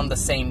that's around the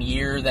same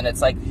year, then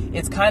it's like,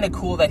 it's kind of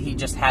cool that he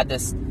just had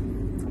this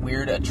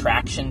weird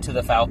attraction to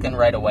the Falcon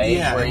right away,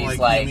 where he's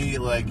like,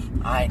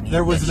 I need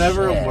there was this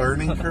never shit. a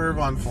learning curve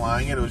on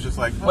flying it. It was just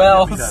like,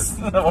 well, he does.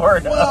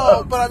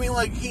 well, but I mean,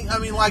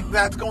 like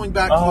that's going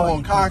back to the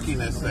whole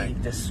cockiness thing.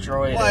 He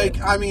destroyed like,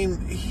 it. I mean,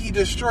 he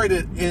destroyed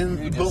it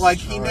but like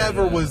he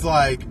never was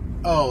like,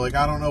 oh, like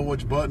I don't know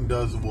which button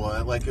does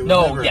what. Like it was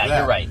never that.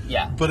 You're right.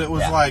 Yeah, but it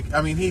was like,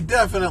 I mean, he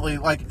definitely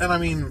like, and I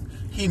mean,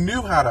 he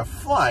knew how to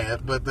fly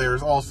it, but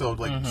there's also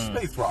like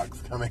space rocks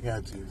coming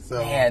at you.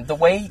 So man, the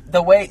way.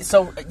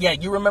 So yeah,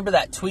 you remember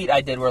that tweet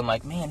I did where I'm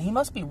like, man, he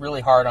must be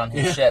really hard on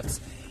his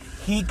ships.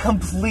 He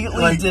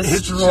completely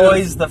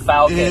destroys the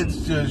Falcon.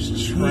 It's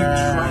just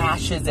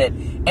trash. He trashes it,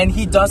 and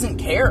he doesn't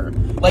care.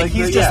 Like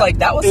he's just like,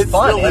 that was it's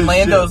fun, and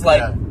Lando's ship,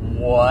 like,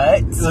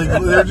 what?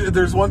 Like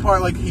there's one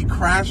part like he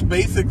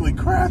basically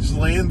crash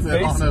lands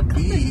it on a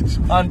beach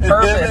on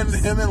purpose. And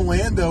him and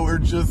Lando are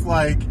just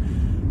like,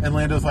 and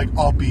Lando's like,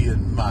 I'll be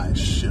in my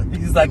ship.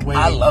 He's like,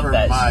 I love for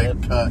that my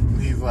ship. cut. And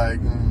he's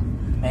like,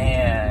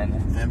 man.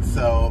 And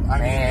so I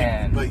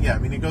mean, but yeah, I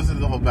mean, it goes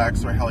into the whole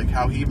backstory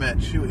how he met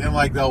Chewie, and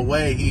like the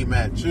way he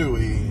met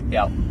Chewie.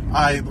 Yeah.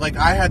 I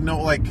had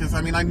no because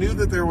I mean I knew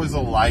that there was a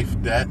life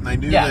debt, and I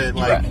knew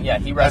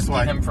that he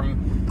rescued him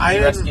from. I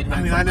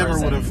never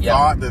would have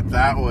thought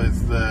that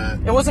was the.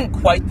 It wasn't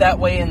quite that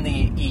way in the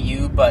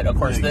EU, but of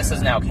course this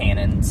is now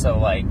canon, so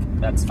like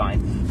that's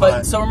fine.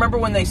 But so remember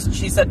when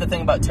she said the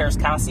thing about Teräs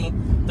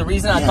Käsi? The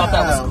reason I thought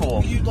that was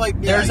cool.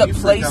 There's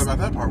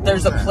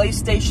a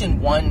PlayStation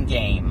 1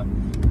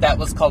 game that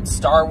was called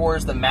Star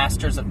Wars: The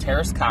Masters of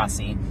Teräs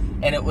Käsi,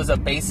 and it was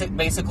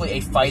basically a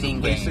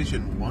fighting game.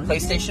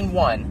 PlayStation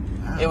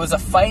 1. Wow. It was a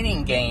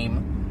fighting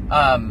game,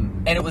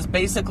 and it was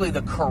basically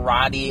the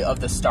karate of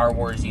the Star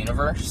Wars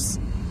universe.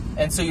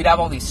 And so you'd have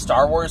all these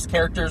Star Wars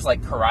characters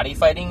like karate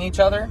fighting each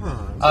other.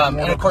 And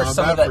of course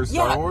some of the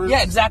Star Wars?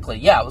 Yeah, exactly.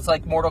 Yeah, it was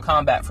like Mortal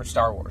Kombat for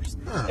Star Wars.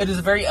 It is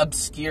very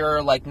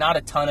obscure, like not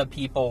a ton of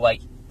people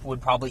like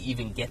would probably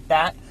even get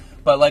that.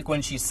 But like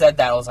when she said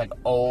that, I was like,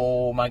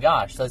 "Oh my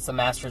gosh, that's the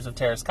Masters of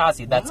Teräs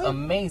Käsi. That's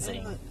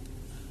amazing."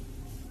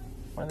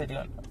 What are they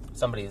doing?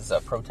 Somebody's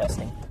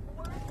protesting.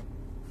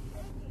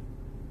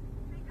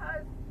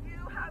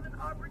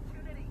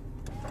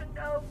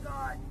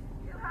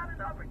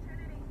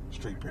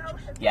 Street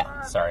Pictures.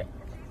 Yeah, sorry.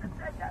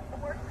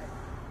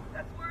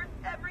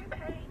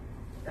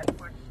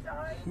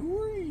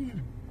 Who are you?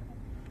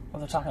 Well,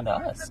 they're talking to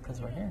us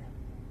because we're here.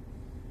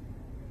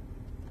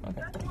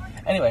 Okay.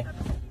 Anyway,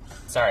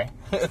 sorry.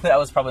 That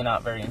was probably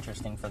not very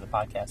interesting for the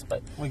podcast,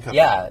 but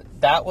yeah,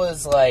 that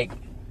was like,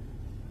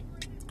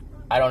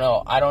 I don't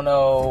know.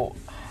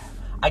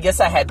 I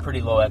guess I had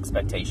pretty low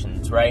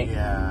expectations, right?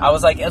 Yeah. I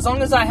was like, as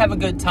long as I have a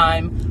good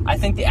time, I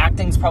think the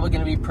acting's probably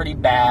going to be pretty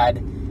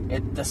bad.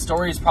 The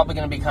story's probably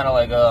going to be kind of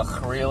like,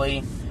 ugh,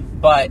 really?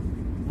 But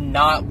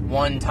not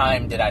one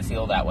time did I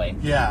feel that way.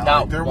 Yeah,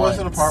 not like there once.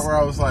 wasn't a part where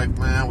I was like,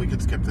 man, we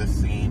could skip this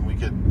scene. We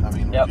could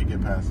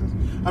get past this.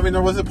 I mean,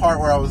 there was a part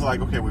where I was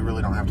like, okay, we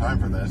really don't have time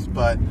for this.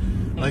 But,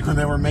 like, when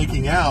they were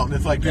making out, and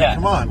it's like, dude,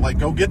 come on. Like,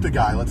 go get the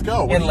guy. Let's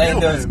go. In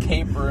Lando's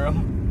cape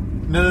room.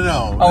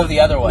 No. Oh, the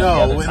other one. No,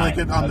 the other like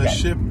on the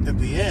ship at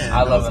the end.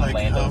 I love was like,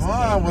 Lando's come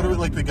on, what are we,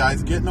 like, the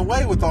guy's getting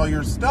away with all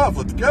your stuff.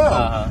 Let's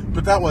go.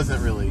 But that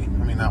wasn't really,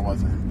 that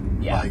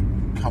wasn't, like,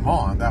 come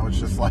on. That was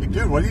just like,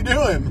 dude, what are you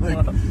doing?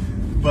 Like,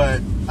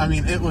 but,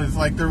 it was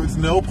like, there was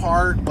no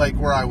part, like,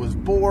 where I was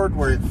bored,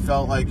 where it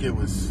felt like it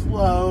was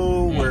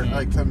slow, where,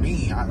 like, to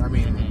me,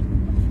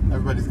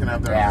 everybody's going to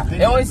have their own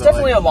opinion. It's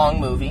definitely a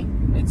long movie.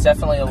 It's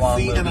definitely a long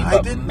movie, and but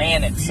I didn't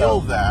it's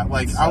feel so, that.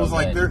 Like, so I was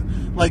like, good.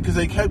 because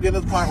they kept getting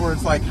to the point where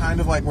it's like,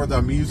 kind of like where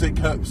the music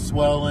kept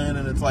swelling,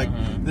 and it's like,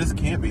 this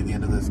can't be the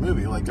end of this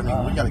movie. Like, we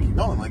got to keep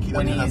going. Like, he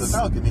doesn't even have the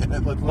Falcon yet.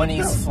 When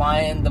he's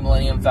flying the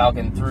Millennium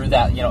Falcon through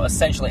that,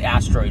 essentially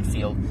asteroid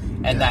field,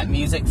 and that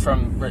music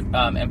from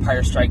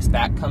Empire Strikes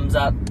Back comes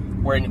up,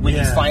 when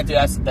he's flying through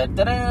that,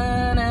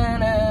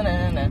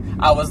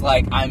 I was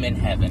like, I'm in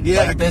heaven.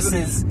 Yeah, like, this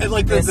is and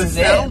like the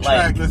soundtrack.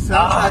 Like, the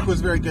soundtrack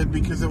was very good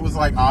because it was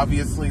like,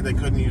 obviously they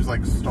couldn't use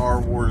like Star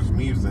Wars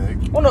music.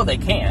 Well, no, they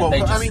can't. Well,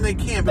 they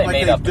can't, but like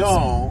they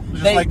don't.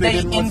 Just like they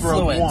didn't with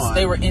Rogue One.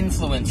 They were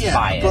influenced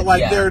by it. But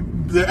like they're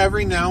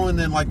every now and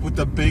then, like with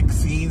the big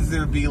scenes,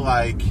 there'd be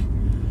like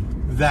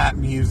that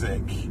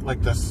music,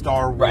 like the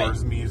Star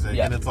Wars music,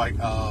 and it's like,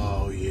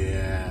 oh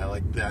yeah,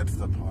 like that's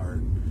the part.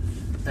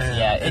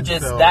 And,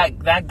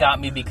 that got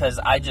me because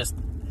I just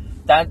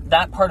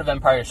that part of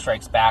Empire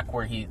Strikes Back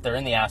where they're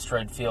in the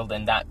asteroid field,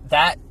 and that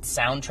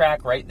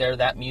soundtrack right there,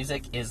 that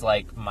music is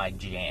like my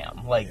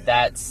jam. Like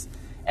that's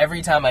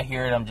every time I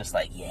hear it, I'm just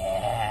like,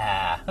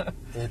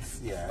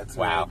 it's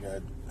wow. really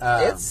good.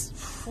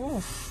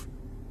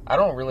 I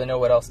don't really know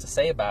what else to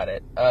say about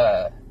it.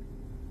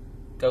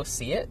 Go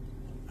see it.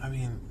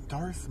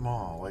 Darth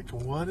Maul, like,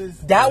 what is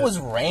that? Was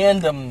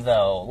random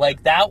though.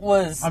 Like that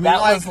was.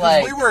 Was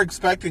we were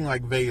expecting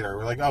like Vader.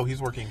 We're like, oh,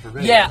 he's working for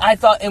Vader. Yeah, I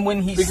thought, and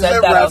when he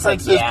said that, I was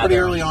like, pretty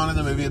early on in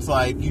the movie. It's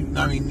like,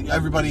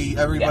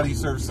 everybody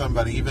serves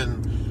somebody,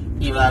 even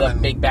the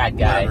big bad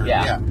guy. Whatever.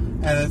 Yeah.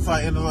 And it's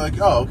like,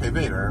 oh, okay,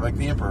 Vader, like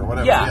the Emperor,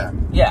 whatever.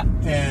 Yeah.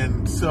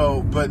 And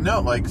so, but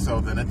no, like, so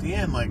then at the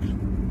end, like,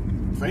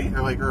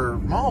 Vader, like, or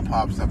Maul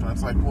pops up, and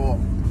it's like, well,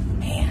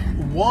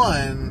 man,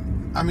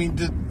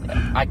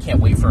 I can't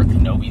wait for a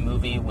Kenobi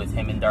movie with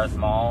him and Darth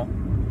Maul.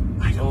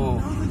 I don't know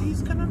that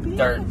he's gonna be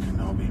in a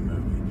Kenobi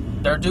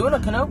movie. They're doing a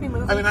Kenobi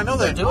movie. I know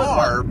they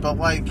are, but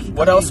like,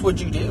 what else would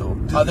you do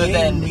other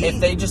than if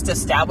they just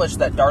established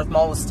that Darth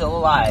Maul was still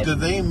alive? Do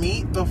they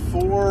meet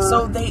before?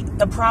 So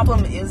the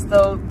problem is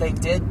though, they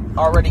did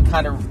already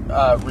kind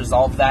of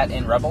resolve that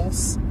in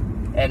Rebels,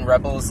 and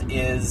Rebels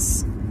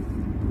is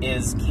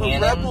canon.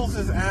 But Rebels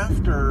is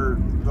after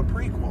the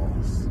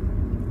prequels.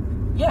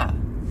 Yeah.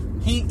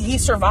 He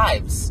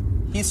survives.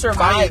 He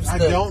survives. I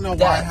don't know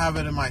why I have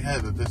it in my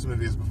head that this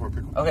movie is before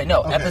prequel. Okay,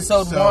 no.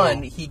 Episode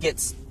 1, he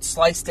gets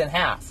sliced in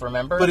half.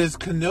 Remember? But is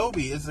the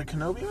Kenobi movie?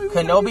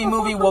 Kenobi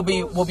movie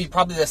will be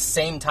probably the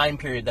same time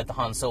period that the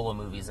Han Solo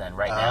movie's in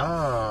right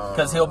now.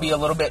 Because he'll be a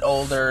little bit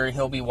older.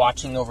 He'll be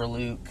watching over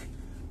Luke.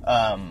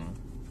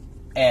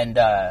 And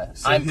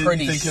I'm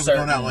pretty certain he'll be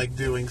going out like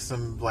doing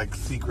some like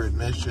secret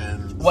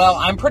missions. Well,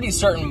 I'm pretty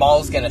certain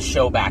Maul's gonna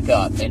show back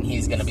up, and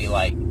he's gonna be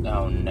like,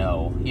 "Oh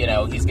no,"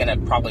 he's gonna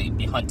probably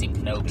be hunting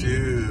Kenobi,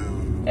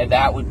 dude, and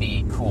that would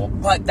be cool.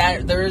 But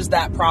there is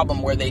that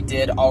problem where they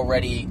did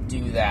already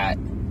do that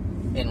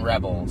in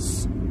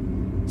Rebels,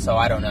 so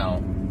I don't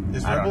know.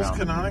 Is Rebels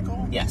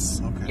canonical?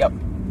 Yes. Okay. Yep.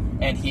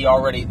 And they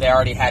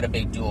already had a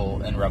big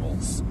duel in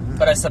Rebels.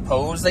 But I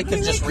suppose they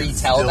could just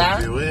retell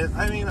that. Do it.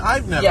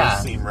 I've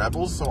never seen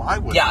Rebels, so I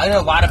wouldn't. Yeah, I know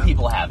a lot of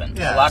people haven't.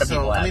 Yeah, a lot of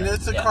people haven't.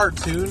 It's a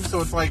cartoon,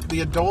 so it's like the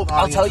adult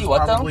I'll audience tell you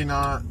what, probably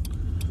not.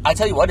 I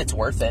tell you what, it's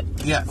worth it.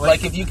 Yeah,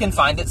 like if you can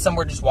find it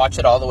somewhere, just watch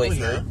it all the way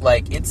through.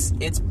 Like it's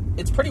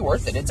pretty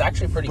worth it. It's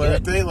actually pretty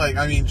good. But if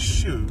they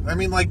shoot.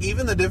 Like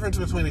even the difference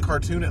between a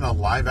cartoon and a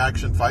live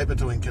action fight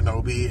between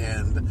Kenobi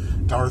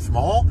and Darth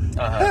Maul.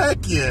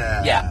 Heck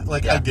yeah. Yeah.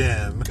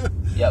 Again.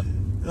 Yep.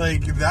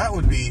 Like that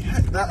would be.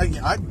 Even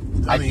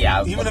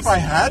if I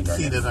had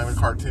seen it in a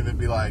cartoon, it'd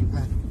be like.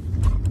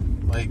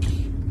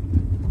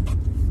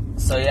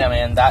 So yeah,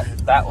 man,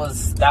 that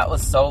was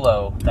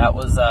Solo. That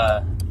was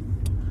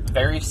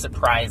very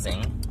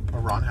surprising. A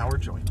Ron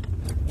Howard joint.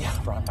 Yeah,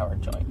 Ron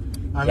Howard joint.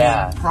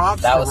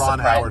 Props to Ron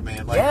Howard,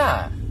 man.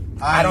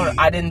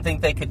 I didn't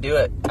think they could do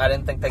it. I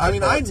didn't think they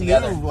could pull it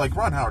together. I knew, like,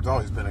 Ron Howard's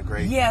always been a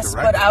great Yes,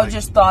 director. but I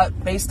just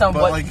thought, based on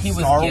what like, he was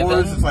Star given...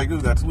 Wars, it's like,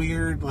 ooh, that's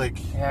weird. Like,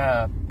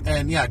 yeah.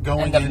 And,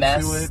 going and the into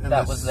mess it. And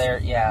that was there,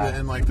 yeah.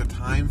 And, like, the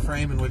time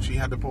frame in which he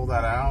had to pull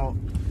that out.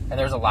 And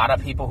there's a lot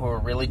of people who are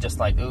really just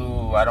like,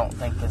 ooh, I don't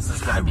think this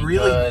is going to be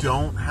good. I really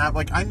don't have...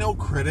 Like, I know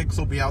critics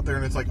will be out there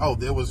and it's like, oh,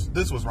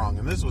 this was wrong,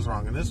 and this was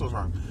wrong, and this was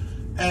wrong.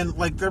 And,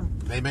 like,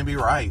 they may be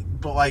right.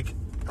 But, like,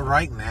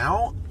 right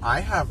now,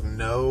 I have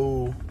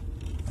no...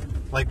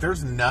 Like,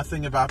 there's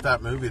nothing about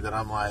that movie that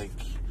I'm like,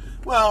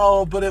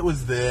 well, but it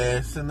was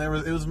this, and it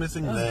was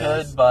missing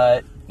this. Good,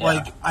 but... Yeah.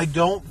 Like, I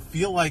don't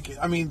feel like...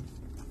 I mean,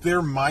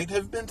 there might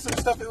have been some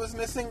stuff it was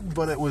missing,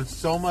 but it was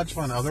so much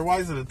fun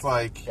otherwise that it's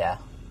like... Yeah.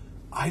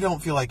 I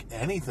don't feel like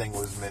anything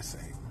was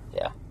missing.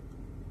 Yeah.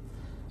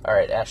 All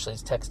right,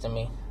 Ashley's texting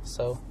me,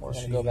 so we're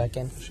going to go back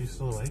in. Is she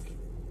still awake?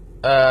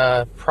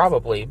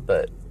 Probably,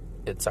 but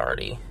it's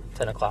already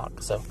 10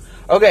 o'clock, so...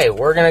 Okay,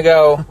 we're going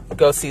to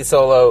go see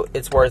Solo.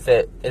 It's worth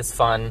it. It's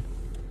fun.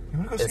 You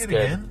want to go see it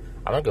good. again?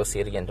 I'm going to go see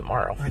it again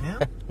tomorrow. Right now?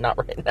 Not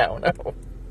right now, no.